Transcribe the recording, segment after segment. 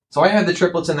So I have the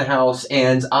triplets in the house,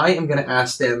 and I am going to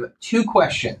ask them two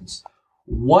questions.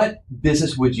 What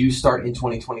business would you start in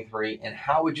 2023, and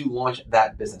how would you launch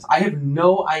that business? I have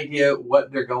no idea what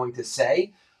they're going to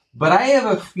say, but I have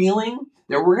a feeling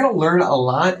that we're going to learn a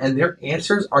lot, and their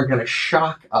answers are going to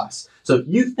shock us. So if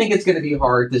you think it's going to be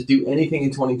hard to do anything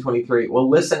in 2023, well,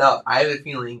 listen up. I have a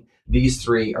feeling these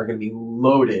three are going to be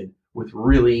loaded with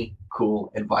really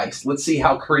cool advice. Let's see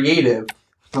how creative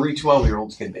 3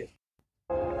 12-year-olds can be.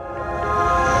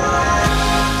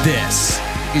 This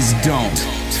is Don't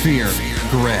Fear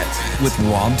Grit with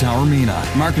Rob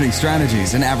Taormina. Marketing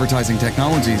strategies and advertising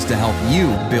technologies to help you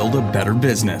build a better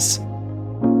business.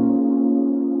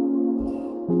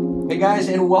 Hey guys,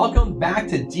 and welcome back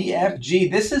to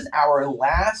DFG. This is our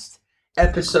last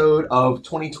episode of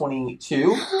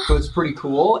 2022, so it's pretty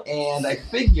cool. And I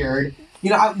figured,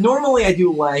 normally I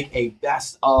do like a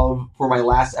best of for my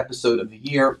last episode of the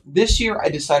year. This year I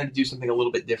decided to do something a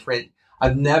little bit different.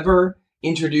 I've never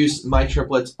introduced my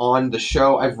triplets on the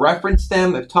show. I've referenced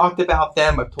them, I've talked about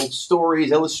them, I've told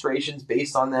stories, illustrations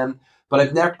based on them, but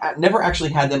I've never actually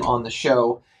had them on the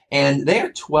show. And they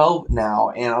are 12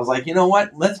 now, and I was like, you know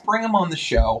what? Let's bring them on the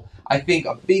show. I think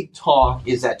a big talk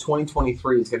is that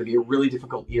 2023 is going to be a really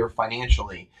difficult year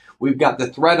financially. We've got the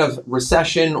threat of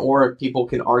recession, or people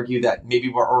can argue that maybe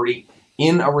we're already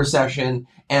in a recession,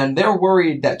 and they're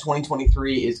worried that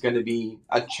 2023 is going to be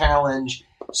a challenge.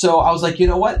 So I was like, you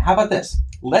know what? How about this?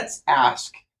 Let's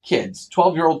ask kids,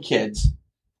 12-year-old kids,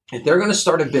 if they're going to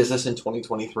start a business in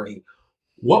 2023,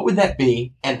 what would that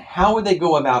be, and how would they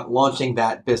go about launching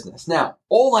that business? Now,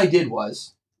 all I did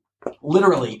was,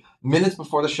 literally, minutes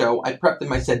before the show, I prepped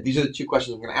them. I said, these are the two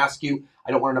questions I'm going to ask you.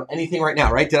 I don't want to know anything right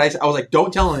now, right? I was like,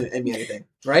 don't tell me anything,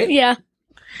 right? Yeah.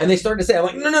 And they started to say, I'm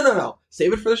like, no.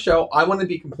 Save it for the show. I want to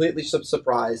be completely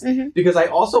surprised because I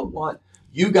also want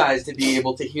you guys to be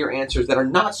able to hear answers that are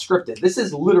not scripted. This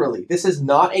is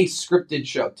not a scripted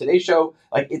show. Today's show,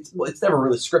 it's never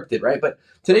really scripted, right? But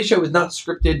today's show is not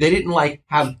scripted. They didn't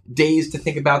have days to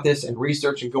think about this and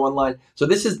research and go online. So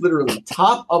this is literally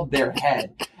top of their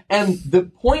head. And the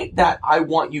point that I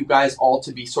want you guys all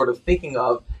to be sort of thinking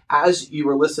of as you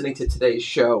were listening to today's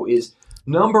show is,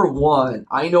 number one,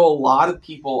 I know a lot of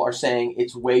people are saying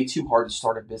it's way too hard to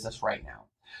start a business right now.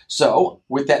 So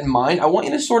with that in mind, I want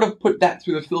you to sort of put that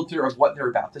through the filter of what they're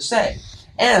about to say.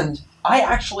 And I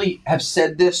actually have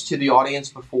said this to the audience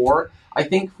before. I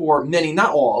think for many,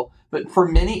 not all, but for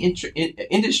many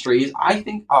industries, I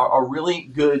think a really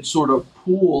good sort of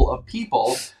pool of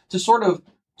people to sort of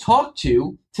talk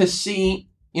to see,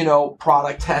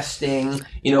 product testing,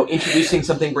 introducing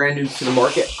something brand new to the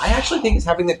market. I actually think it's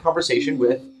having that conversation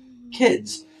with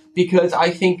kids, because I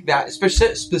think that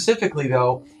specifically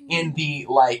though, in the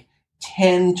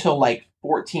 10 to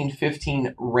 14,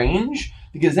 15 range,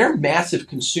 because they're massive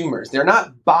consumers. They're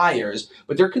not buyers,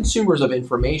 but they're consumers of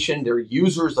information. They're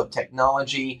users of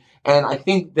technology. And I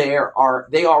think they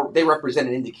represent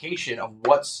an indication of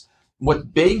what's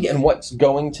big and what's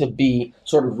going to be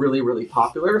sort of really, really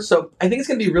popular. So I think it's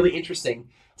going to be really interesting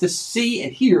to see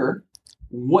and hear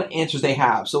what answers they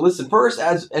have. So listen, first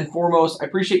and foremost, I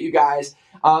appreciate you guys.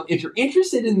 If you're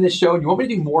interested in this show and you want me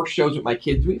to do more shows with my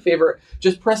kids, do me a favor,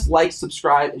 just press like,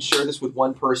 subscribe, and share this with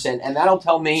one person. And that'll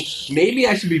tell me maybe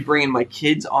I should be bringing my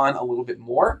kids on a little bit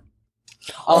more.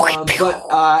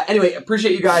 Anyway,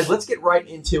 appreciate you guys. Let's get right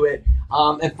into it.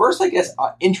 And first, I guess,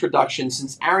 introduction,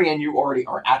 since Ariane, you already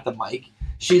are at the mic.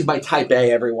 She's my type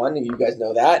A, everyone, and you guys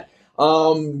know that.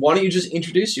 Why don't you just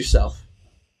introduce yourself?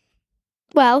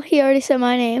 Well, he already said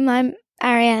my name. I'm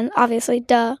Ariane, obviously.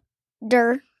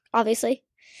 Obviously.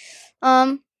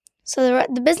 So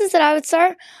the business that I would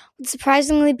start would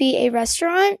surprisingly be a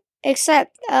restaurant,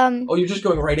 except Oh, you're just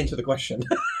going right into the question.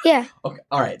 Yeah. Okay.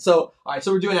 All right. So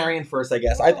we're doing Ariane first, I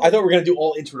guess. I thought we were going to do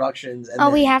all introductions.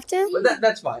 And we have to? But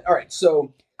that's fine. All right.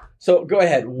 So go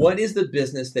ahead. What is the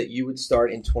business that you would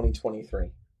start in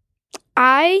 2023?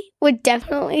 I would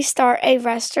definitely start a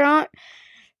restaurant,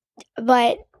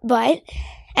 but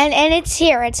and it's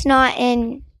here. It's not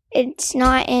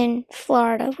in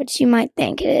Florida, which you might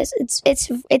think it is.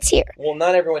 It's here. Well,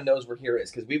 not everyone knows where here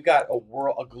is, because we've got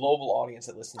a global audience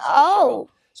that listens to the show.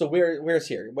 So where's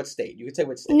here? What state? You could say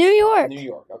what state? New York. New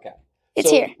York. Okay. It's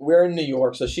here. We're in New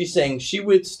York. So she's saying she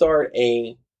would start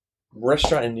a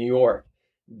restaurant in New York.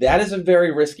 That is a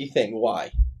very risky thing.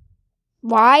 Why?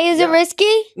 Why is it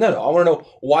risky? No. I want to know,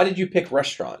 why did you pick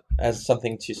restaurant as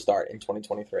something to start in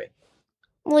 2023?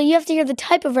 Well, you have to hear the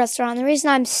type of restaurant. The reason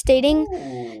I'm stating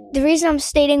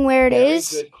where it is.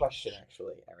 Good question,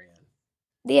 actually, Ariane.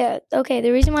 Yeah. Okay.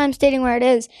 The reason why I'm stating where it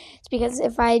is because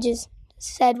if I just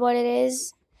said what it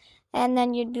is, And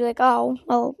then you'd be like, oh,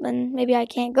 well, then maybe I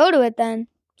can't go to it then.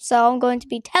 So I'm going to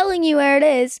be telling you where it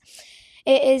is.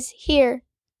 It is here.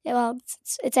 Well,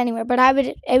 it's anywhere, but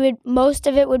most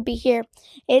of it would be here.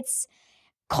 It's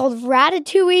called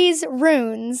Ratatouille's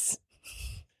Ruins.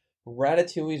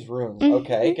 Ratatouille's Ruins.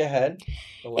 Okay, go ahead.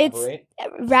 Elaborate.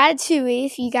 It's Ratatouille,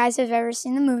 if you guys have ever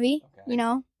seen the movie.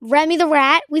 Okay. Remy the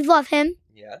Rat. We love him.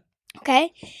 Yeah.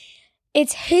 Okay.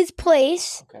 It's his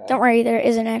place. Okay. Don't worry, there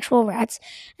isn't actual rats.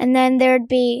 And then there'd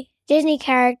be Disney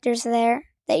characters there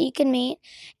that you can meet.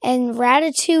 And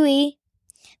Ratatouille,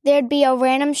 there'd be a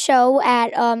random show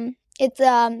at it's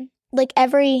like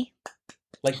every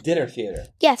dinner theater.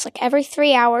 Yes, like every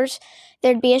 3 hours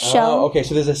there'd be a show. Oh, okay.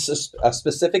 So there's a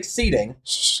specific seating.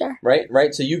 Sure.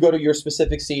 Right. So you go to your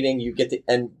specific seating. You get to,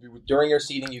 and during your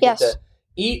seating, you get to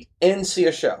eat and see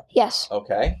a show. Yes.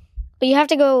 Okay. But you have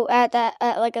to go at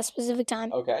like a specific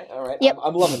time. Okay. All right. Yep.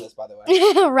 I'm loving this, by the way.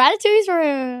 Ratatouille's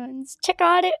Ruins. Check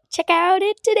out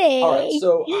it today. All right.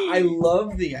 So I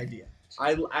love the idea.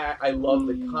 I love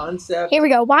the concept. Here we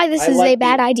go. Why this is a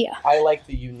bad idea. I like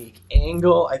the unique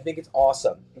angle. I think it's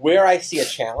awesome. Where I see a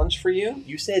challenge for you,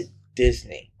 you said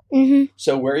Disney. Mm-hmm.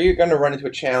 So where you're going to run into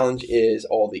a challenge is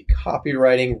all the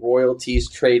copywriting, royalties,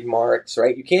 trademarks,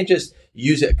 right? You can't just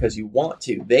use it because you want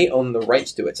to. They own the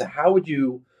rights to it. So how would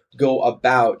you go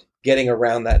about getting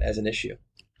around that as an issue?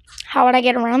 How would I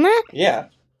get around that? Yeah.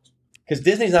 Because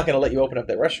Disney's not going to let you open up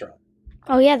that restaurant.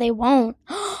 Oh, yeah, they won't.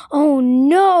 Oh,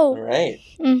 no. Right.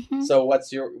 Mm-hmm. So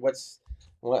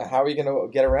how are you going to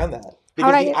get around that?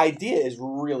 Because the idea is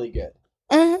really good.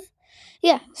 Uh-huh.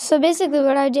 Yeah, so basically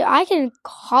what I do, I can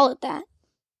call it that.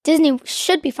 Disney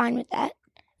should be fine with that.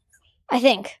 I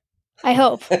think. I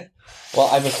hope. Well,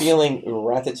 I have a feeling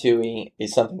Ratatouille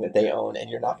is something that they own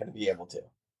and you're not going to be able to.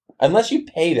 Unless you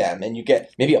pay them and you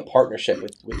get maybe a partnership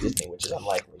with Disney, which is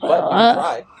unlikely. But you can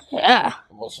try. Yeah.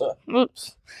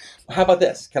 Oops. How about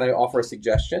this? Can I offer a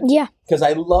suggestion? Yeah. Because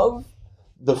I love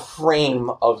the frame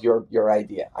of your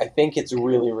idea. I think it's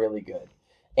really, really good.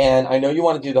 And I know you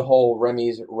want to do the whole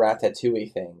Remy's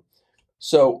Ratatouille thing.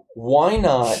 So why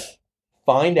not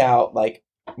find out,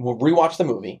 we'll rewatch the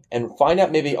movie and find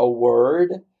out maybe a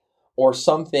word or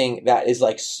something that is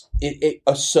it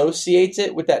associates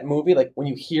it with that movie. Like when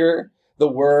you hear the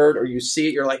word or you see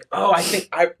it, you're like, oh, I think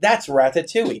that's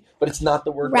Ratatouille. But it's not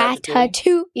the word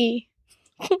Ratatouille.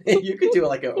 You could do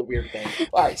like a weird thing.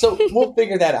 All right, so we'll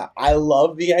figure that out. I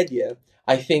love the idea.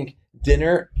 I think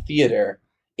dinner theater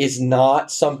is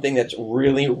not something that's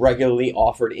really regularly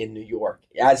offered in New York.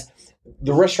 As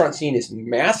the restaurant scene is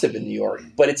massive in New York,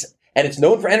 but it's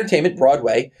known for entertainment,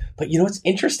 Broadway. But you know what's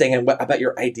interesting about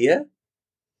your idea?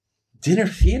 Dinner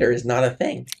theater is not a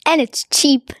thing. And it's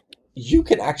cheap. You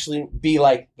could actually be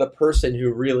like the person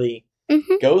who really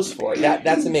goes for it.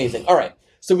 That's amazing. All right,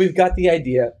 so we've got the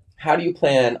idea. How do you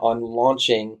plan on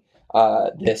launching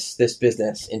this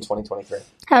business in 2023?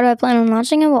 How do I plan on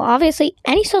launching it? Well, obviously,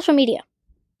 any social media.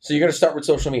 So you're going to start with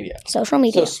social media. Social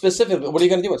media. So specifically, what are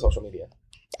you going to do with social media?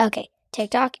 Okay,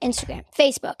 TikTok, Instagram,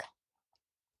 Facebook,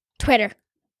 Twitter,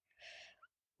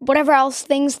 whatever else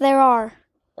things there are.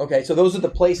 Okay, so those are the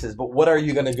places, but what are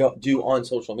you going to go do on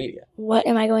social media? What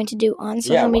am I going to do on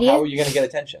social media? How are you going to get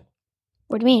attention?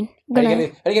 What do you mean? How are you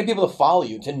going to get people to follow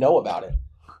you, to know about it?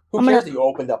 Who cares that you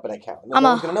opened up an account? No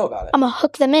one's going to know about it. I'm going to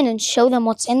hook them in and show them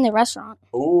what's in the restaurant.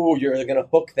 Ooh, you're going to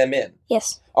hook them in.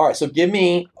 Yes. All right, so give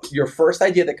me your first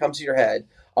idea that comes to your head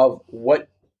of what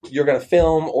you're going to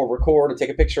film or record or take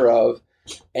a picture of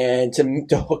and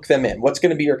to hook them in. What's going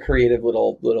to be your creative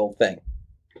little thing?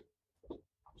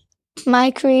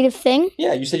 My creative thing?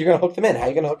 Yeah, you said you're going to hook them in. How are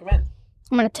you going to hook them in?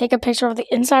 I'm going to take a picture of the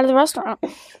inside of the restaurant.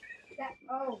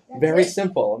 Very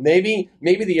simple. Maybe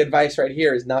the advice right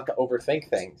here is not to overthink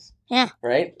things. Yeah.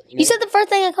 Right? You said the first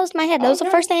thing that comes to my head. That was the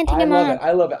first thing that came to my mind.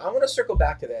 I love it. I want to circle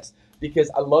back to this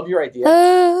because I love your idea.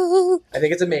 I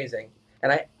think it's amazing.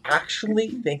 And I actually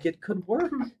think it could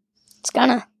work. It's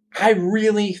gonna. I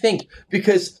really think.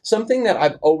 Because something that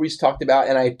I've always talked about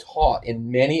and I taught in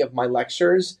many of my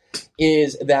lectures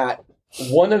is that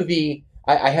one of the...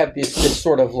 I have this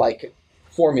sort of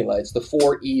formula. It's the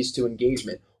 4 E's to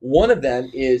engagement. One of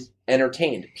them is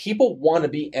entertained. People want to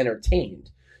be entertained.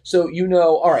 So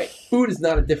all right, food is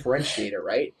not a differentiator,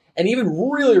 right? And even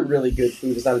really, really good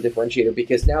food is not a differentiator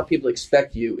because now people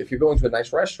expect you, if you're going to a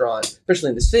nice restaurant, especially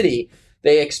in the city,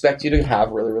 they expect you to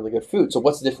have really, really good food. So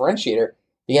what's the differentiator?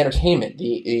 The entertainment,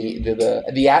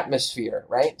 the atmosphere,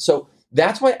 right? So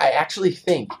that's why I actually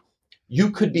think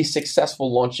you could be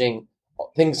successful launching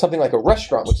something like a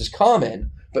restaurant, which is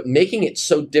common, but making it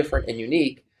so different and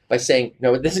unique by saying,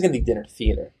 no, this is going to be dinner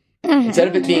theater. Instead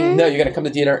of it being, no, you're going to come to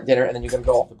dinner, and then you're going to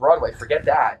go off to Broadway. Forget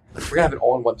that. We're going to have it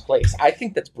all in one place. I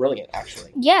think that's brilliant,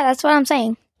 actually. Yeah, that's what I'm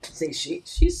saying. See,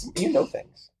 she's, you know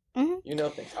things. Mm-hmm. You know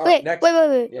things. All wait, right, next.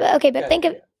 wait. Yeah, okay,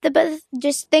 but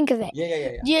just think of it.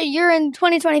 Yeah. You're in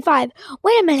 2025.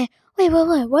 Wait a minute. Wait.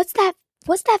 What's that?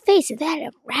 What's that face? Is that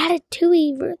a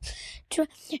Ratatouille?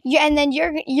 And then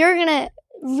you're gonna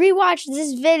rewatch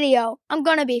this video. I'm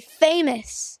gonna be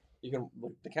famous. You can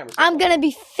look the camera. I'm gonna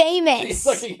be famous. She's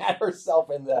looking at herself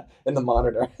in the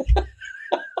monitor. I'm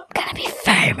gonna be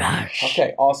famous.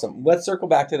 Okay, awesome. Let's circle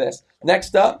back to this.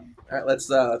 Next up, all right, let's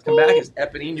come back. Is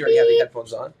Eponine? You already have the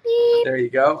headphones on. There you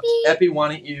go. Epi, why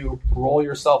don't you roll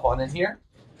yourself on in here?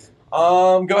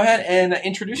 Go ahead and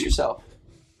introduce yourself.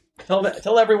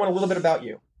 Tell everyone a little bit about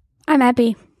you. I'm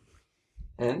Epi.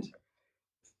 And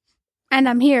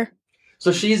I'm here.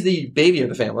 So she's the baby of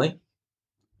the family.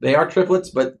 They are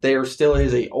triplets, but there still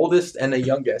is a oldest and a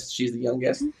youngest. She's the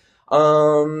youngest.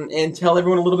 And tell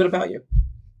everyone a little bit about you.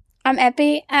 I'm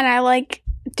Epi, and I like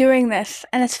doing this,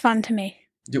 and it's fun to me.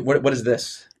 What is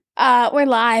this? We're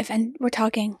live, and we're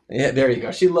talking. Yeah, there you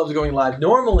go. She loves going live.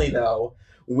 Normally, though,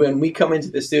 when we come into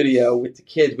the studio with the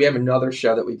kids, we have another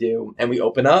show that we do, and we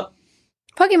open up.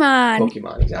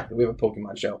 Pokemon, exactly. We have a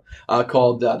Pokemon show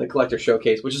called The Collector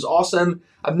Showcase, which is awesome.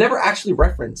 I've never actually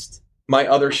referenced my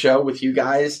other show with you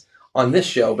guys on this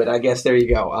show, but I guess there you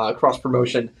go. Cross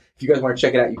promotion. If you guys want to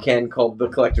check it out, you can, called The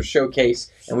Collector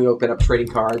Showcase, and we open up trading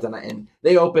cards, and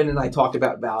they open, and I talk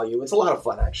about value. It's a lot of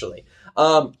fun, actually.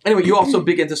 Anyway, you also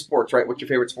big into sports, right? What's your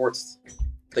favorite sports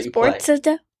that you play?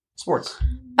 Sports.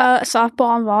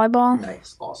 Softball and volleyball.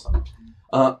 Nice. Awesome.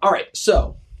 All right,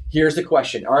 so here's the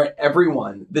question. All right,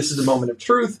 everyone, this is a moment of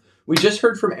truth. We just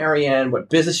heard from Ariane what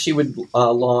business she would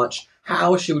launch,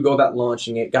 how she would go about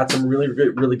launching it. Got some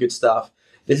really good stuff.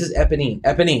 This is Eponine.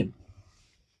 Eponine,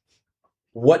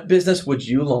 what business would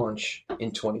you launch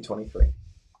in 2023?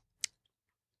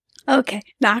 Okay,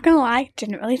 not gonna lie,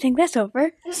 didn't really think this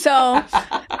over. So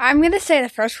I'm gonna say the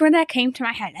first word that came to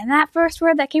my head, and that first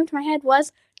word that came to my head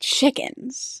was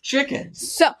chickens.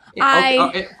 Chickens. So all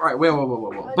right,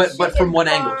 whoa. But from what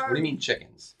angle? What do you mean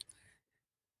chickens?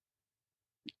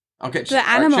 Okay, the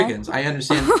animal. Chickens. I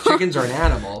understand chickens are an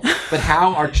animal, but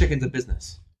how are chickens a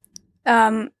business?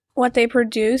 What they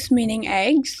produce, meaning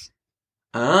eggs.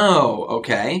 Oh,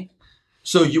 okay.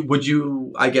 So would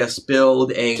you, I guess,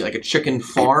 build a chicken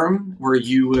farm where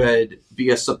you would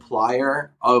be a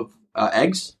supplier of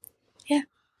eggs? Yeah.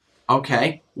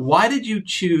 Okay. Why did you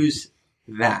choose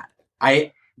that?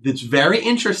 It's very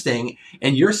interesting,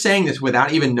 and you're saying this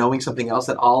without even knowing something else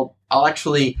that I'll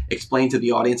actually explain to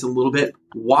the audience a little bit.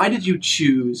 Why did you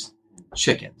choose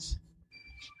chickens?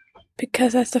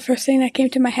 Because that's the first thing that came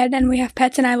to my head, and we have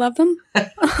pets, and I love them.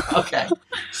 Okay,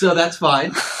 so that's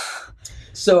fine.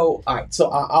 So, all right, so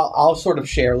I'll sort of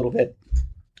share a little bit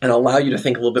and allow you to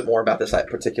think a little bit more about this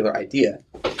particular idea.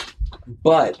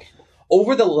 But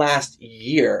over the last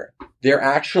year, there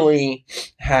actually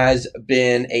has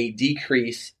been a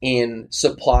decrease in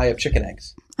supply of chicken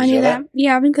eggs. I knew that.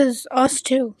 Yeah, because us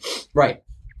too. Right.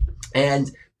 And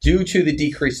due to the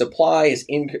decreased supply,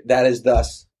 that is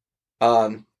thus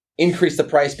increased the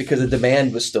price because the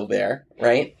demand was still there,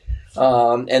 right?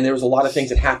 And there was a lot of things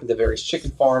that happened to various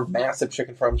chicken farms, massive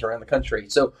chicken farms around the country.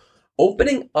 So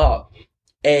opening up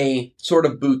a sort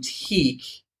of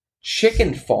boutique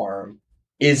chicken farm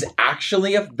is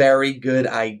actually a very good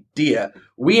idea.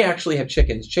 We actually have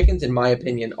chickens. Chickens, in my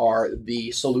opinion, are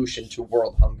the solution to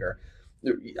world hunger.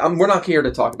 We're not here to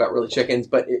talk about really chickens,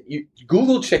 but you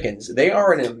Google chickens. They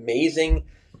are an amazing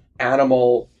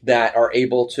animal that are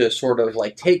able to sort of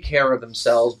like take care of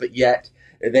themselves, but yet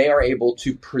they are able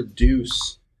to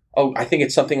produce, I think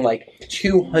it's something like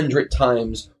 200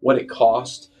 times what it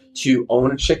costs to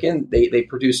own a chicken. They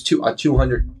produce a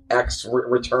 200x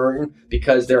return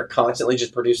because they're constantly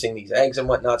just producing these eggs and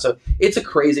whatnot. So it's a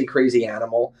crazy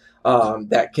animal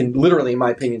that can literally, in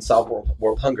my opinion, solve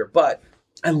world hunger. But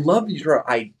I love your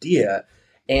idea.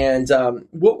 And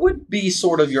what would be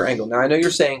sort of your angle? Now, I know you're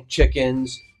saying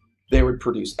chickens, they would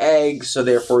produce eggs, so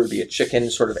therefore it would be a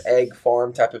chicken sort of egg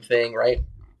farm type of thing, right?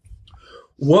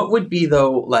 What would be,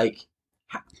 though, like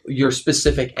your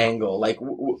specific angle? Like,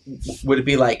 would it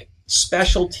be like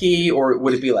specialty, or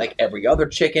would it be like every other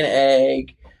chicken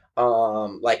egg?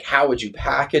 Like, how would you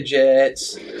package it?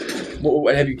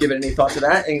 Have you given any thought to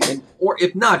that? Or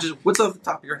if not, just what's off the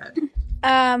top of your head?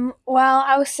 Well,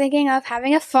 I was thinking of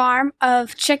having a farm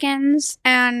of chickens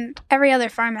and every other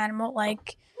farm animal,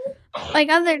 like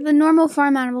the normal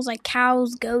farm animals like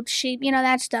cows, goats, sheep,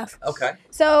 that stuff. Okay.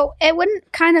 So it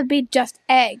wouldn't kind of be just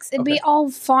eggs. It'd be all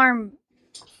farm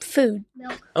food.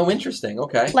 Oh, interesting.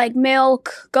 Okay. Like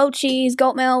milk, goat cheese,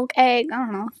 goat milk, egg. I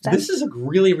don't know. This is a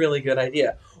really, really good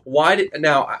idea.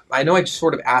 Now, I know I just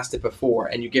sort of asked it before,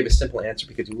 and you gave a simple answer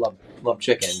because you love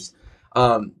chickens.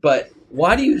 But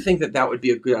why do you think that would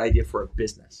be a good idea for a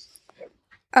business?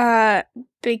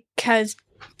 Because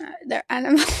they're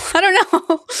animals. I don't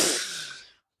know.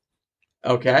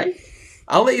 Okay.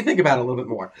 I'll let you think about it a little bit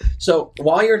more. So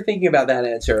while you're thinking about that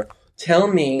answer, tell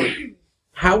me,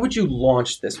 how would you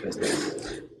launch this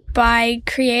business? By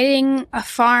creating a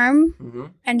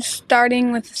farm and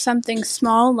starting with something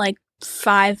small, like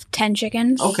 5-10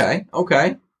 chickens. Okay.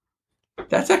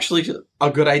 That's actually a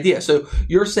good idea. So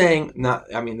you're saying,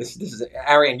 this is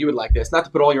Arian, you would like this, not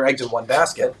to put all your eggs in one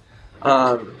basket.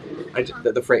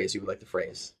 The phrase, you would like the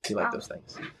phrase. You like those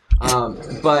things.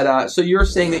 So you're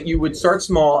saying that you would start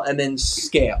small and then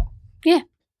scale. Yeah.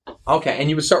 Okay, and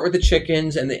you would start with the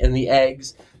chickens and the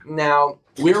eggs. Now,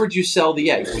 where would you sell the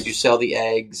eggs? Would you sell the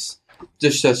eggs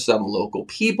just to some local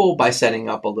people by setting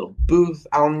up a little booth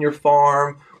on your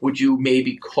farm? Would you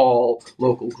maybe call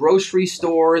local grocery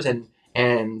stores and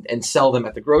sell them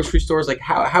at the grocery stores? Like,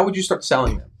 how would you start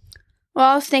selling them? Well,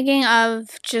 I was thinking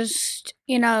of just,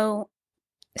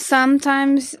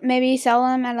 sometimes maybe sell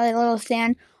them at a little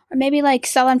stand, or maybe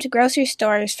sell them to grocery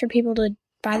stores for people to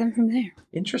buy them from there.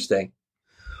 Interesting.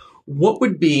 What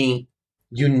would be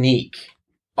unique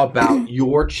about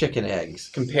your chicken eggs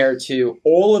compared to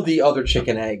all of the other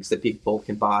chicken eggs that people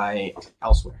can buy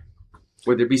elsewhere?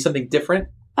 Would there be something different?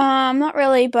 Not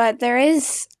really, but there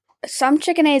is. Some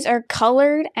chicken eggs are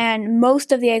colored, and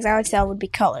most of the eggs I would sell would be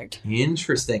colored.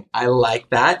 Interesting. I like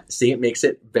that. See, it makes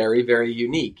it very, very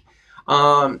unique.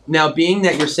 Now, being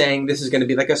that you're saying this is going to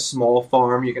be like a small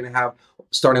farm, you're going to have,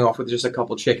 starting off with just a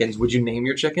couple chickens, would you name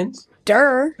your chickens?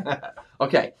 Durr.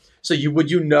 Okay. So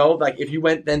would you know, if you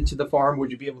went then to the farm,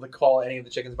 would you be able to call any of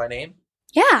the chickens by name?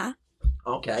 Yeah.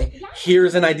 Okay.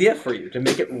 Here's an idea for you to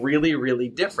make it really, really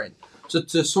different. So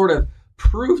to sort of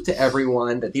prove to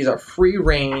everyone that these are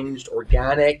free-range,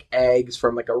 organic eggs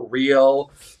from a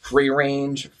real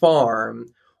free-range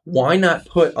farm, why not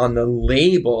put on the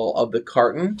label of the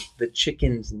carton the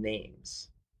chickens' names?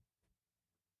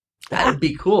 That'd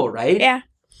be cool, right? Yeah.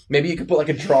 Maybe you could put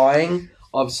a drawing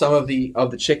of some of the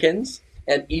chickens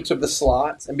and each of the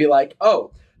slots and be like,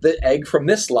 oh, the egg from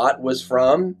this slot was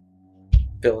from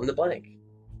fill in the blank.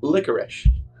 Licorice.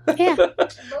 Yeah.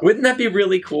 Wouldn't that be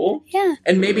really cool? Yeah.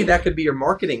 And maybe that could be your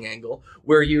marketing angle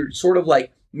where you sort of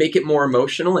make it more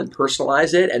emotional and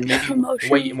personalize it. And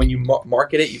maybe when you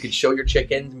market it, you can show your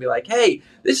chickens and be like, hey,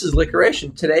 this is Licorice.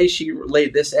 And today she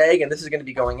laid this egg and this is going to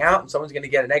be going out. And someone's going to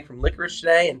get an egg from Licorice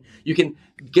today. And you can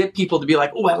get people to be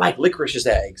like, oh, I like Licorice's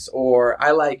eggs. Or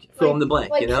I like fill in the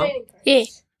blank, Yeah.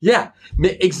 Yeah,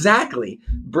 exactly.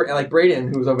 Like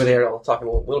Braden, who's over there, I'll talk a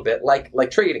little bit, like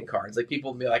trading cards.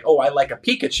 People be like, oh, I like a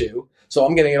Pikachu, so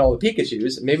I'm going to get all the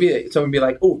Pikachus. Maybe someone be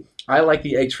like, oh, I like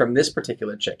the eggs from this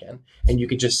particular chicken, and you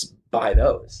could just buy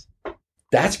those.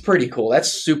 That's pretty cool.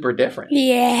 That's super different.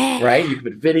 Yeah. Right? You can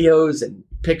put videos and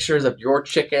pictures of your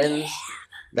chickens. Yeah.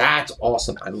 That's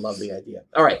awesome. I love the idea.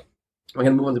 All right. We're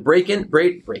going to move on to Braden. We're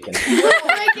going to move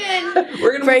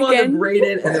on to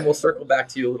Braden, and then we'll circle back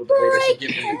to you a little bit later. So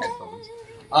give him the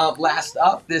headphones. Last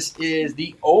up, this is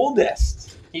the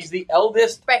oldest. He's the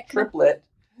eldest triplet.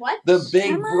 What? The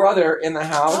big brother in the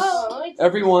house. Oh,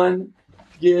 everyone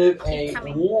give a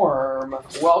warm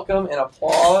welcome and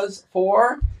applause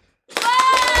for...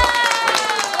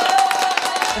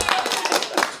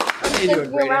 How you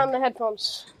doing, Braden? Around the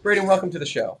headphones. Braden, welcome to the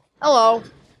show. Hello.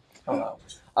 Hello.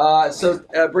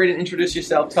 Braden, introduce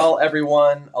yourself. Tell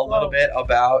everyone a little bit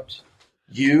about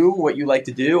you, what you like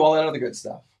to do, all that other good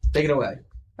stuff. Take it away.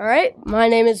 All right. My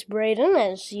name is Braden,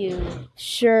 as you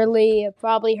surely have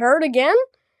probably heard again.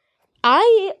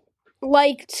 I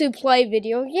like to play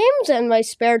video games in my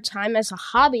spare time as a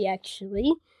hobby,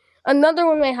 actually. Another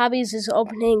one of my hobbies is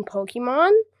opening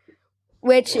Pokemon,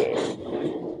 which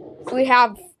we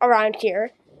have around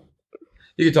here.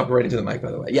 You can talk right into the mic, by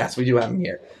the way. Yes, we do have him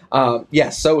here.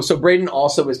 Yes, so Braden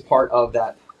also is part of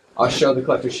that show, the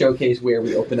Collector Showcase, where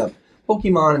we open up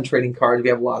Pokemon and trading cards. We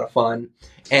have a lot of fun.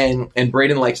 And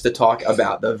Braden likes to talk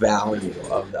about the value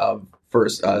of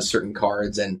certain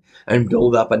cards and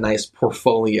build up a nice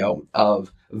portfolio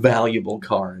of valuable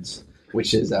cards,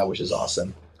 which is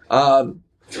awesome.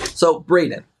 So,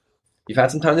 Braden, you've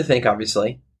had some time to think,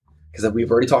 obviously, because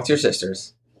we've already talked to your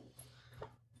sisters.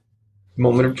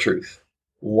 Moment of truth.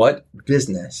 What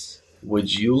business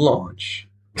would you launch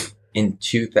in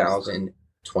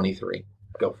 2023?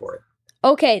 Go for it.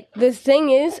 Okay, the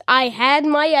thing is, I had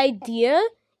my idea.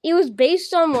 It was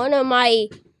based on one of my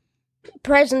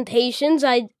presentations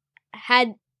I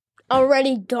had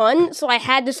already done, so I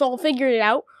had this all figured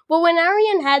out. But when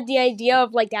Arian had the idea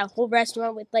of like that whole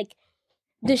restaurant with like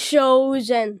the shows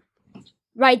and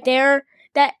right there,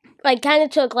 that like kind of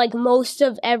took like most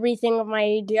of everything of my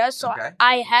idea. So Okay.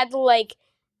 I had to like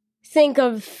think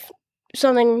of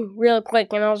something real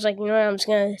quick, and I was like, you know what, I'm just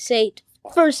gonna say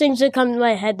first things that come to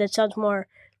my head that sounds more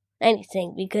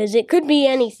anything, because it could be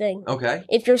anything. Okay.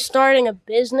 If you're starting a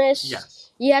business,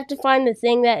 Yes. you have to find the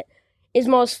thing that is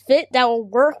most fit, that will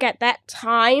work at that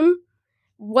time,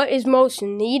 what is most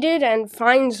needed, and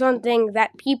find something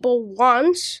that people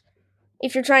want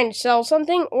if you're trying to sell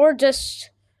something, or just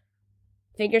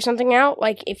figure something out.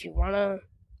 Like if you want to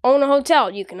own a hotel,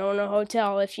 you can own a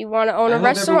hotel. If you want to own I a hope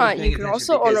everyone's restaurant, paying you can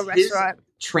attention also own a because his restaurant.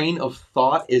 train of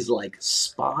thought is like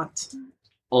spot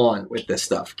on with this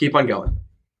stuff. Keep on going.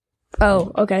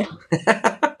 Oh, okay.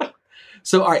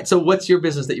 So, all right. So, what's your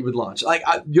business that you would launch? Like,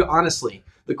 honestly,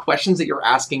 the questions that you're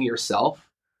asking yourself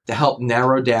to help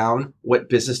narrow down what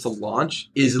business to launch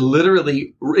is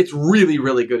literally, it's really,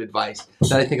 really good advice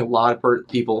that I think a lot of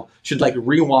people should like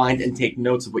rewind and take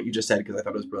notes of what you just said, because I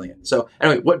thought it was brilliant. So,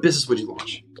 anyway, what business would you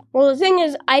launch? Well, the thing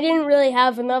is, I didn't really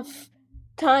have enough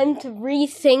time to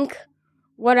rethink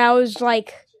what I was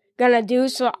like gonna do.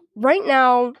 So right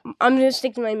now, I'm gonna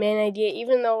stick to my main idea,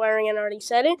 even though Arian already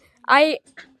said it. I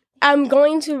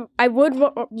would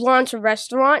launch a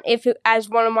restaurant if it as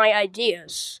one of my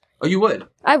ideas. Oh, you would?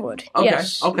 I would. Okay.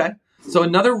 Yes. Okay. So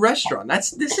another restaurant.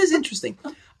 This is interesting.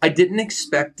 I didn't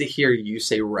expect to hear you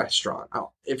say restaurant.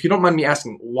 Oh, if you don't mind me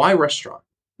asking, why restaurant?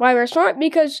 Why restaurant?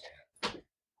 Because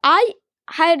I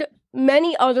had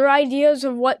many other ideas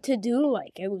of what to do.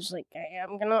 Like it was like, hey,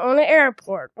 I'm gonna own an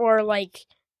airport, or like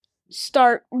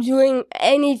start doing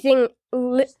anything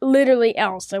literally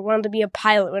else. I wanted to be a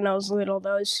pilot when I was little.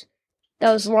 That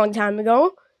was a long time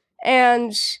ago.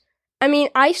 And I mean,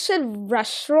 I said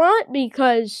restaurant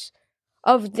because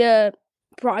of the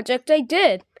project I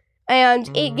did.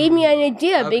 And it gave me an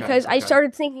idea because I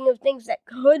started thinking of things that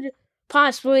could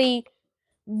possibly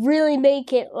really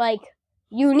make it like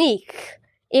unique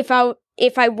if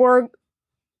I were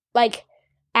like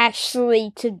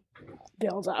actually to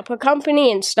build up a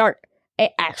company and start an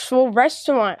actual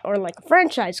restaurant or like a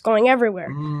franchise going everywhere.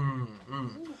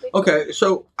 Okay,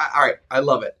 so all right, I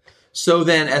love it. So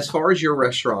then, as far as your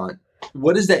restaurant,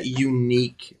 what is that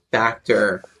unique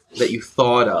factor that you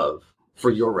thought of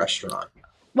for your restaurant?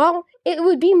 Well, it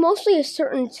would be mostly a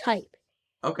certain type.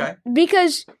 Okay.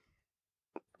 Because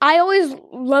I always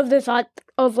love the thought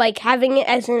of like having it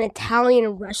as an Italian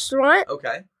restaurant.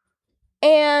 Okay.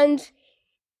 And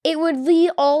it would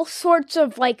be all sorts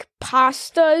of like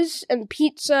pastas and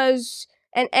pizzas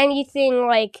and anything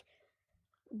like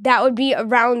that would be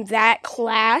around that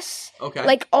class. Okay.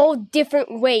 Like all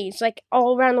different ways, like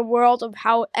all around the world of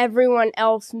how everyone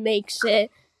else makes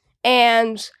it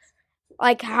and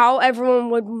like how everyone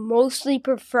would mostly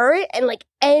prefer it, and like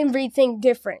everything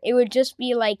different. It would just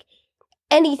be like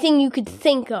anything you could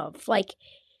think of, like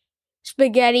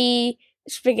spaghetti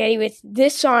with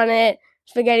this on it,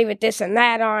 spaghetti with this and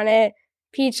that on it,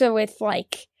 pizza with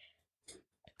like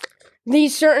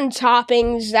these certain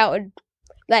toppings that would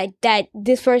like that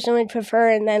this person would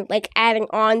prefer, and then like adding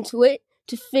on to it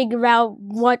to figure out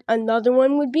what another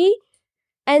one would be.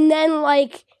 And then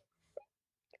like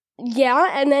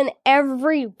and then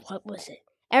every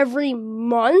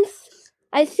month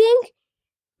I think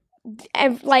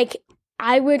like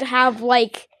I would have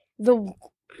like the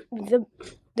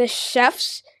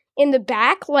chefs in the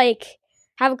back like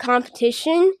have a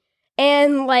competition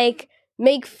and like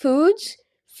make foods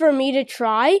for me to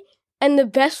try, and the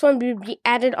best one would be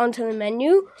added onto the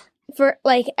menu for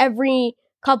like every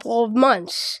couple of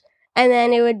months, and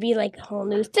then it would be like a whole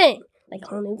new thing, like a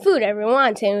whole new food everyone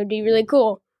wants, and it would be really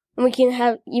cool. And we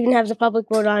can even have the public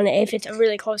vote on it if it's a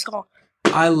really close call.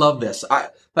 I love this.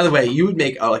 By the way, you would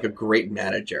make like a great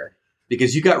manager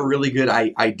because you got really good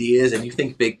ideas and you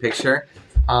think big picture.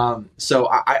 So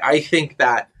I think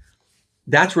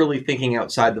that's really thinking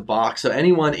outside the box. So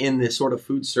anyone in this sort of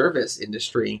food service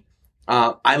industry,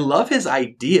 I love his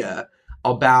idea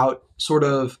about sort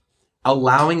of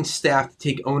allowing staff to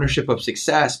take ownership of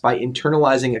success by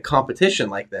internalizing a competition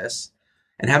like this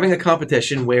and having a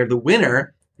competition where the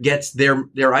winner gets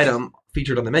their item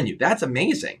featured on the menu. That's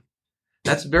amazing.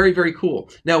 That's very, very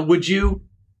cool. Now,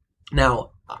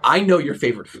 I know your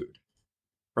favorite food,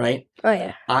 right? Oh,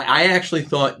 yeah. I actually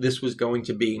thought this was going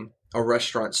to be a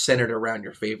restaurant centered around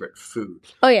your favorite food.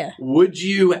 Oh, yeah. Would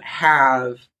you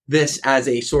have this as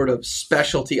a sort of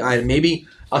specialty item? Maybe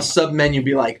a sub-menu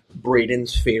be like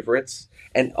Braden's favorites,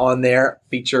 and on there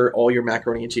feature all your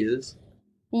macaroni and cheeses?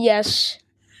 Yes.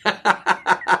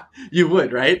 You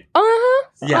would, right?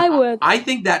 I would. I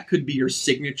think that could be your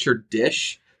signature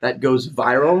dish that goes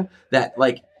viral. That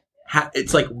like,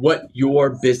 it's like what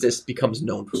your business becomes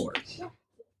known for.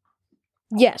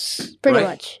 Yes, pretty Right?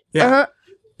 much. Yeah.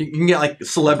 You can get like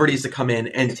celebrities to come in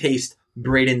and taste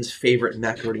Braden's favorite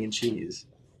macaroni and cheese.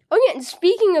 Oh yeah, and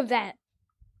speaking of that,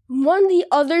 one of the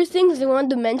other things I wanted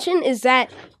to mention is that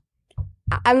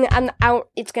I'm out.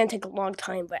 It's gonna take a long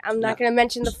time, but I'm not gonna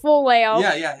mention the full layout.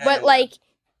 But like,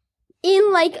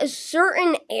 in like a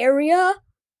certain area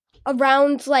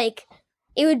around like,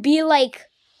 it would be like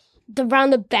around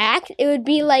the back. It would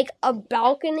be like a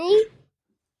balcony,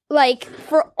 like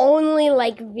for only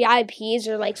like VIPs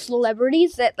or like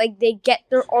celebrities that like they get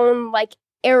their own like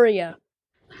area,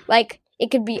 like. It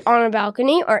could be on a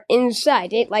balcony or inside.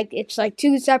 It's like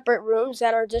two separate rooms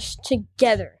that are just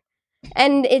together.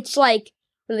 And it's like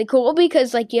really cool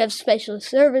because like you have special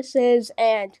services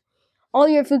and all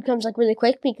your food comes like really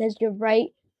quick because you're right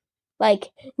like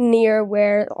near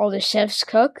where all the chefs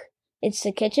cook. It's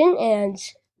the kitchen and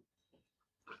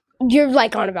you're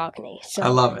like on a balcony. So I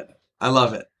love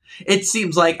it. It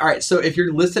seems like, all right, so if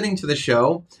you're listening to the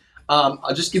show,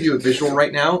 I'll just give you a visual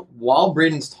right now. While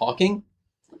Braden's talking,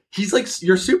 he's like,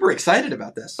 you're super excited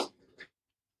about this.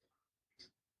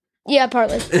 Yeah,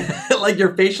 partly. Like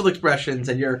your facial expressions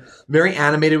and you're very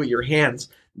animated with your hands.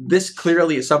 This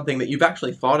clearly is something that you've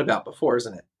actually thought about before,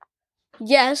 isn't it?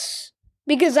 Yes,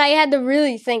 because I had to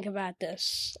really think about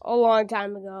this a long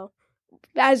time ago.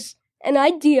 As an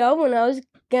idea when I was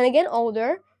gonna get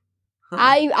older,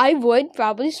 I would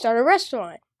probably start a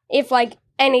restaurant if like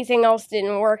anything else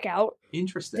didn't work out.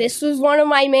 Interesting. This was one of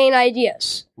my main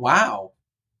ideas. Wow.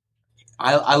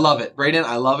 I love it. Braden,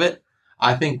 I love it.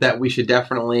 I think that we should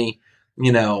definitely,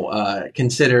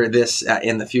 consider this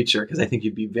in the future because I think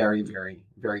you'd be very, very,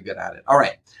 very good at it. All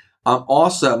right.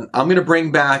 Awesome. I'm going to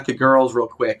bring back the girls real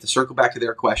quick to circle back to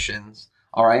their questions.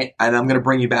 All right. And I'm going to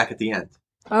bring you back at the end.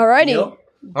 Alrighty. Deal?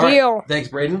 All Deal. Right. Thanks,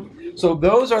 Braden. So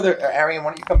those are Arian,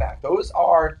 why don't you come back? Those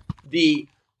are the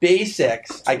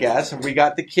basics, I guess. And we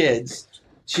got the kids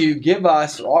to give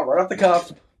us, right off the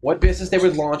cuff, what business they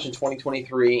would launch in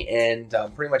 2023 and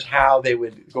pretty much how they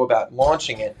would go about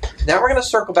launching it. Now we're going to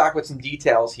circle back with some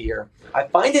details here. I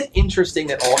find it interesting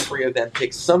that all three of them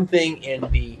picked something in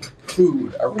the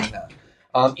food arena.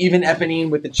 Even Eponine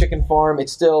with the chicken farm,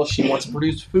 it's still, she wants to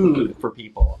produce food for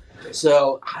people.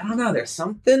 So, I don't know, there's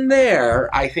something there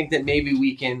I think that maybe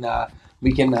we can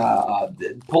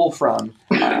pull from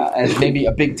as maybe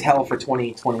a big tell for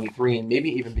 2023 and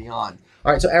maybe even beyond.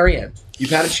 All right, so Ariane,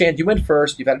 you've had a chance. You went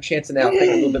first. You've had a chance to now think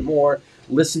a little bit more.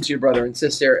 Listen to your brother and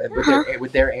sister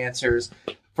with their answers.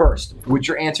 First, would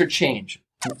your answer change?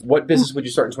 What business would you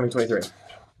start in 2023?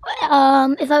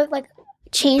 If I would like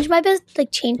change my business,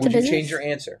 like change the business. Would you change your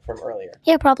answer from earlier?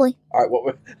 Yeah, probably. All right, what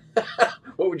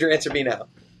would your answer be now?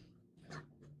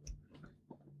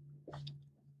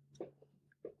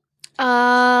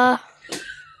 Oh,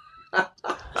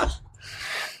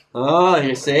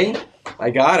 you see? I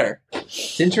got her.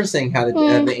 It's interesting how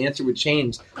the answer would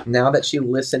change now that she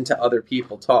listened to other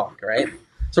people talk, right?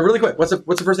 So really quick, what's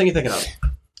the first thing you're thinking of?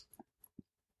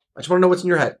 I just want to know what's in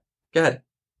your head. Go ahead.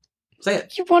 Say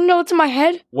it. You want to know what's in my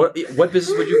head? What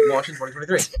business would you launch in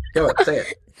 2023? Go ahead, say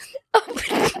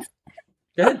it.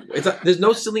 Go ahead. There's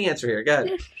no silly answer here. Go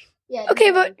ahead. Yeah.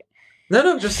 Okay, but...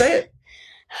 No, just say it.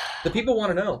 The people want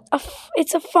to know.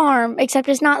 It's a farm, except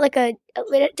it's not like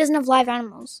it doesn't have live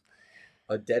animals.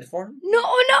 A dead farm? No.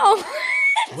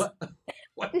 What?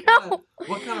 What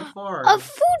kind of farm? A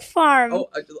food farm.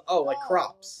 Oh, like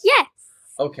crops. Yes.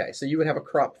 Okay, so you would have a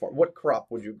crop farm. What crop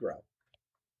would you grow?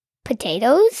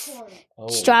 Potatoes,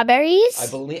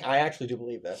 strawberries. I actually do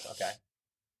believe this. Okay.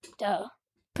 Duh.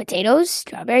 Potatoes,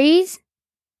 strawberries,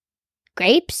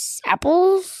 grapes,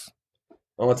 apples.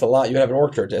 Oh, it's a lot. You would have an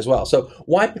orchard as well. So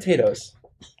why potatoes?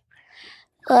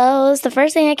 Well, it was the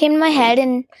first thing that came to my head,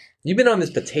 and You've been on this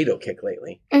potato kick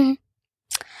lately. Mhm.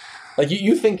 Like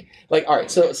you think like, all right,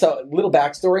 so little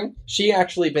backstory. She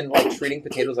actually been like treating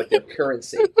potatoes like their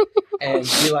currency. And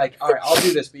be like, all right, I'll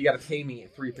do this, but you gotta pay me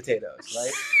 3 potatoes,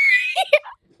 right?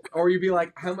 Or you'd be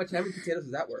like, how many potatoes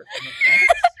is that worth?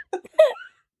 I'm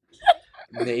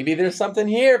like, maybe there's something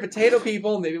here, potato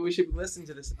people. Maybe we should listen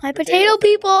to this. my potato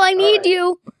people, I need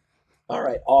you. All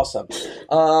right, awesome.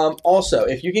 Also,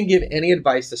 if you can give any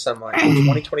advice to someone in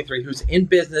 2023 who's in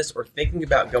business or thinking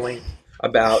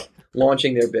about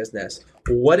launching their business,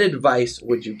 what advice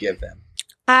would you give them?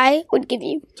 I would give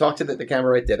you. Talk to the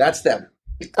camera right there. That's them.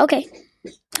 Okay.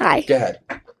 Hi. Go ahead.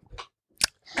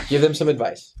 Give them some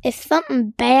advice. If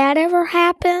something bad ever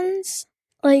happens,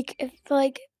 if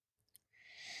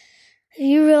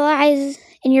you realize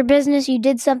in your business you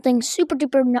did something super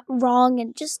duper wrong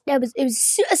and just it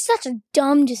was such a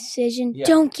dumb decision. Yeah.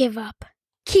 Don't give up.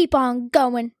 Keep on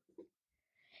going.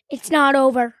 It's not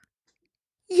over.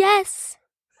 Yes.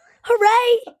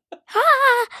 Hooray.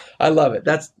 Ha. I love it.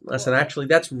 That's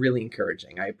really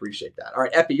encouraging. I appreciate that. All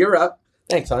right, Epi, you're up.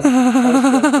 Thanks, hon.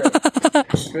 That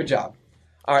was great. Good job.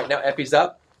 All right, now Epi's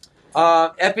up.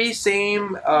 Epi,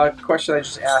 same question I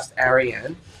just asked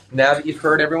Ariane. Now that you've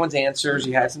heard everyone's answers,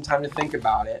 you had some time to think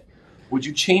about it, would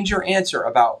you change your answer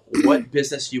about what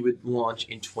business you would launch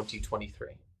in 2023?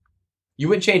 You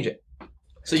wouldn't change it.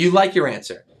 So you like your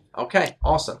answer. Okay,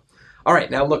 awesome. All right,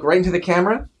 now look right into the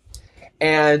camera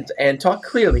and talk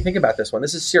clearly. Think about this one.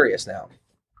 This is serious now.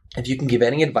 If you can give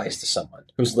any advice to someone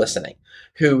who's listening,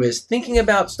 who is thinking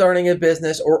about starting a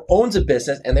business or owns a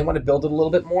business and they want to build it a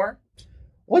little bit more,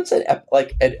 what's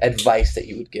advice that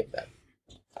you would give them?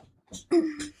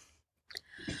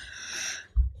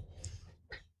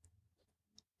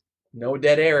 No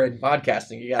dead air in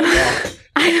podcasting. You got to go.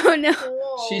 I don't know.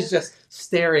 She's just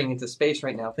staring into space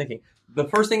right now, thinking. The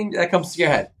first thing that comes to your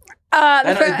head.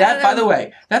 By the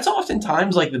way, that's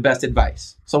oftentimes like the best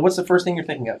advice. So what's the first thing you're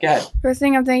thinking of? Go ahead. First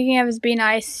thing I'm thinking of is be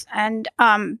nice and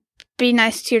be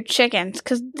nice to your chickens,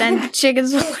 because then the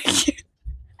chickens will like you.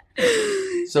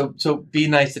 So be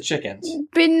nice to chickens.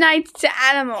 Be nice to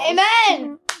animals.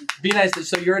 Amen. Be nice to,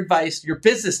 so your advice, your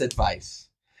business advice.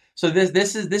 So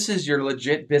this is your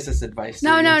legit business advice.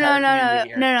 No. Is If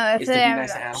to be they have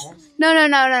nice to animals? No.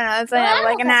 If they have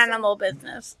like an animal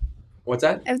business. What's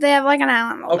that? If they have like an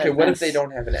animal business. Okay, what if they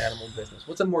don't have an animal business?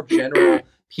 What's a more general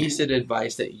piece of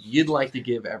advice that you'd like to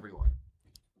give everyone?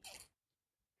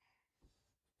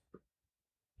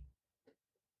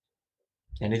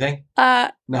 Anything?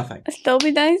 Nothing. Still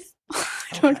be nice?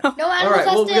 I don't know. No All right,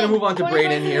 well, we're going to move on to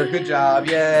Brayden here. Good job.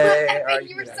 Yay. All right,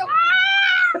 you were so...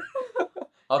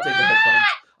 I'll take the headphones.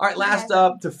 All right, last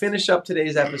up, to finish up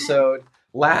today's episode,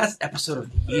 last episode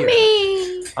of the year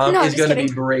is going to be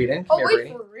Brayden. Oh, Here, wait,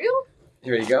 Brayden. for real?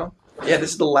 Here you go. Yeah,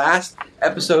 this is the last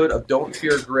episode of Don't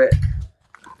Fear Grit.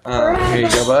 Here you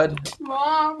go, bud.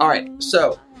 Mom. All right,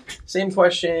 so same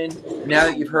question. Now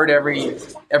that you've heard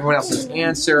everyone else's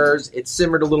answers, it's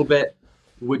simmered a little bit.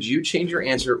 Would you change your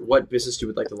answer? What business you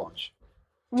would like to launch?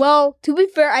 Well, to be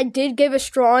fair, I did give a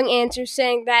strong answer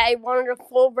saying that I wanted a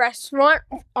full restaurant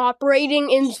operating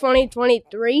in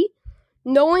 2023,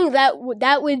 knowing that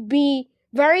that would be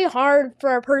very hard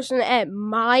for a person at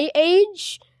my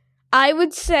age. I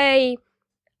would say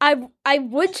I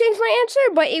would change my answer,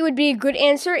 but it would be a good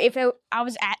answer if I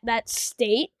was at that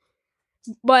state.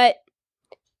 But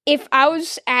if I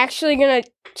was actually gonna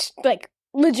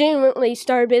legitimately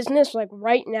start a business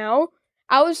right now,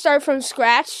 I would start from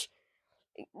scratch,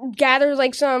 gather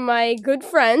some of my good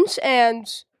friends and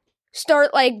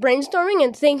start brainstorming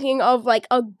and thinking of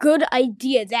a good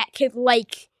idea that could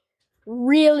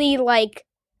really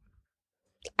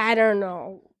I don't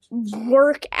know,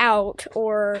 work out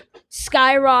or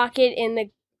skyrocket in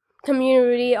the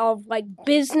community of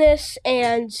business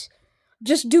and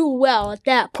just do well at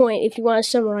that point, if you want to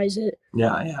summarize it.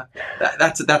 Yeah.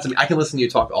 That's I can listen to you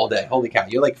talk all day. Holy cow,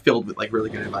 you're filled with really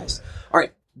good advice. All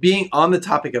right, being on the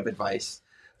topic of advice,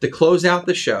 to close out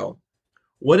the show,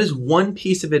 what is one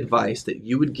piece of advice that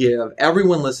you would give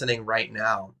everyone listening right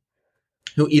now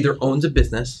who either owns a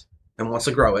business and wants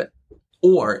to grow it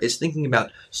or is thinking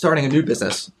about starting a new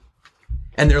business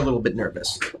and they're a little bit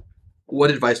nervous?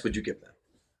 What advice would you give them?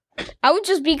 I would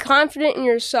just be confident in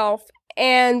yourself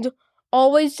and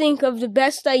always think of the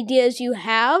best ideas you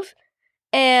have.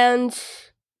 And,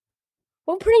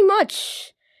 well, pretty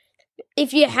much,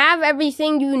 if you have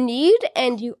everything you need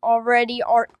and you already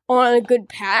are on a good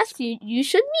path, you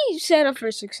should be set up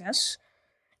for success.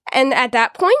 And at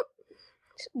that point,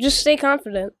 just stay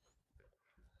confident.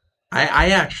 I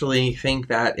actually think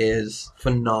that is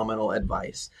phenomenal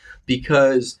advice,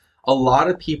 because a lot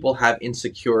of people have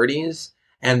insecurities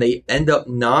and they end up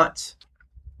not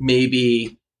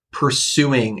maybe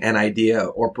pursuing an idea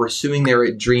or pursuing their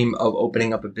dream of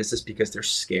opening up a business because they're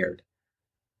scared.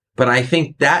 But I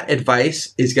think that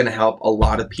advice is going to help a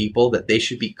lot of people, that they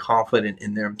should be confident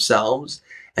in themselves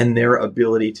and their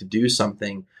ability to do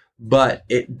something. But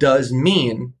it does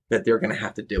mean that they're going to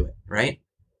have to do it, right?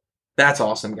 That's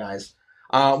awesome, guys.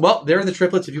 Well, there are the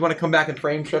triplets. If you want to come back and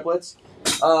frame triplets.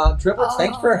 Triplets,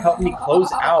 thanks for helping me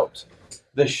close out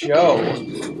the show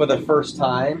for the first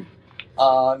time.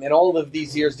 In all of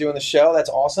these years doing the show, that's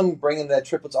awesome. Bringing the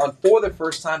triplets on for the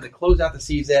first time to close out the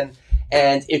season.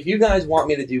 And if you guys want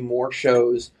me to do more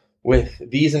shows with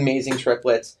these amazing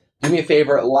triplets, do me a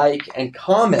favor, like and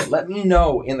comment. Let me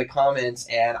know in the comments,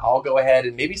 and I'll go ahead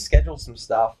and maybe schedule some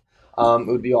stuff it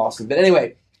would be awesome. But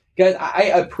anyway, guys, I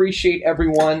appreciate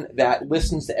everyone that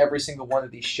listens to every single one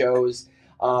of these shows.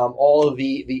 All of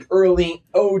the early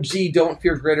OG Don't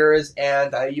Fear Gritters,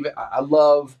 and I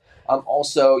love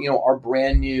also our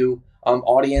brand new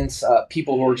audience,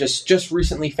 people who are just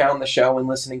recently found the show and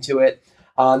listening to it.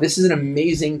 This is an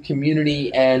amazing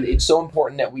community, and it's so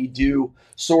important that we do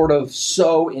sort of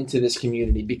sow into this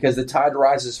community, because the tide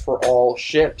rises for all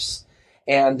ships.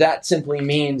 And that simply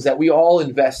means that we all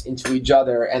invest into each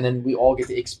other, and then we all get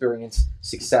to experience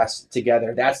success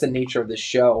together. That's the nature of this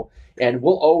show. And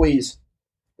we'll always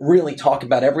really talk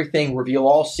about everything, reveal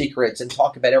all secrets, and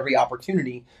talk about every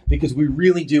opportunity, because we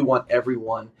really do want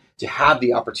everyone to have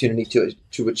the opportunity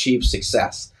to achieve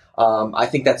success. I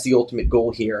think that's the ultimate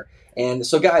goal here. And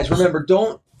so, guys, remember,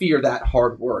 don't fear that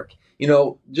hard work.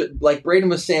 Like Braden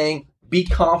was saying, be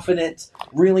confident,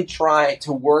 really try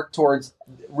to work towards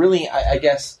really, I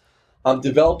guess,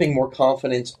 developing more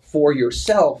confidence for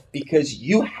yourself, because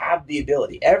you have the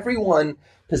ability. Everyone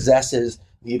possesses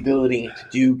the ability to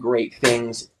do great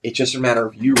things. It's just a matter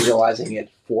of you realizing it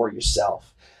for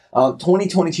yourself.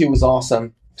 2022 was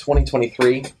awesome.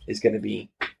 2023 is going to be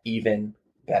even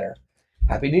better.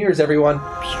 Happy New Year's, everyone.